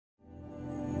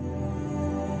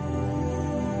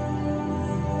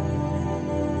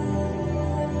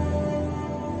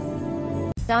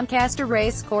Doncaster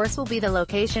Racecourse will be the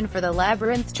location for the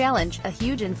Labyrinth Challenge, a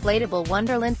huge inflatable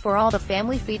wonderland for all the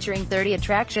family featuring 30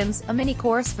 attractions, a mini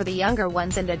course for the younger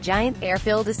ones and a giant,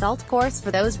 air-filled assault course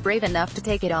for those brave enough to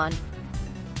take it on.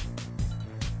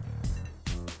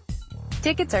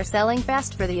 Tickets are selling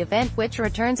fast for the event, which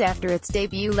returns after its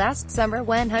debut last summer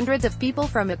when hundreds of people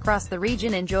from across the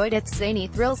region enjoyed its zany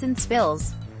thrills and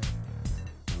spills.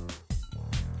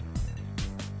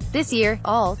 This year,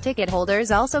 all ticket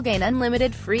holders also gain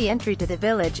unlimited free entry to the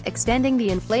village, extending the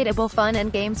inflatable fun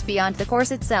and games beyond the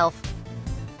course itself.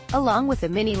 Along with the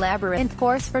mini labyrinth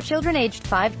course for children aged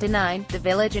 5 to 9, the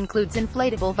village includes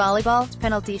inflatable volleyball,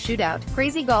 penalty shootout,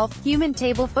 crazy golf, human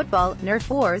table football, Nerf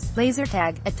wars, laser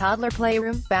tag, a toddler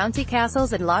playroom, bouncy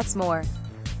castles and lots more.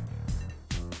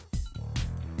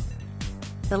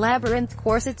 The labyrinth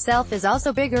course itself is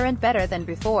also bigger and better than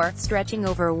before, stretching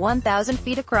over 1,000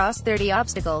 feet across 30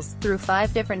 obstacles, through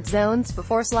 5 different zones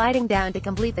before sliding down to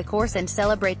complete the course and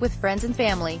celebrate with friends and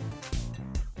family.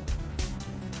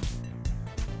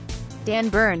 Dan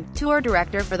Byrne, tour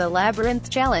director for the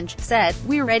Labyrinth Challenge, said,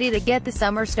 "We're ready to get the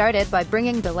summer started by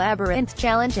bringing the Labyrinth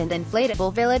Challenge and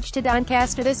Inflatable Village to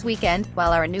Doncaster this weekend.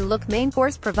 While our new-look main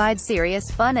course provides serious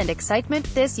fun and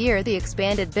excitement, this year the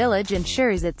expanded village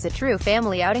ensures it's a true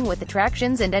family outing with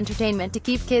attractions and entertainment to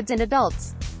keep kids and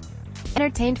adults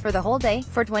entertained for the whole day."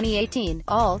 For 2018,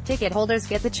 all ticket holders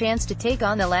get the chance to take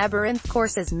on the Labyrinth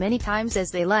course as many times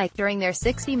as they like during their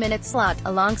 60-minute slot,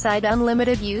 alongside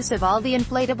unlimited use of all the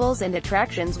inflatables and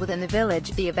attractions within the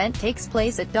village. The event takes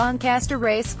place at Doncaster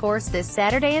Racecourse this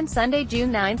Saturday and Sunday, June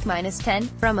 9–10,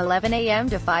 from 11 a.m.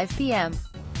 to 5 p.m.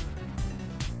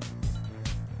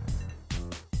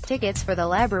 Tickets for the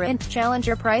Labyrinth Challenge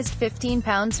are priced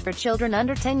 £15 for children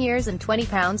under 10 years and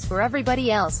 £20 for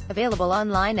everybody else. Available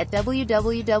online at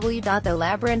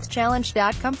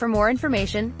www.thelabyrinthchallenge.com. For more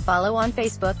information, follow on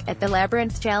Facebook, @The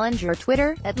Labyrinth Challenge, or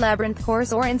Twitter, @Labyrinth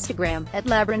Course, or Instagram,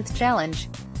 @Labyrinth Challenge.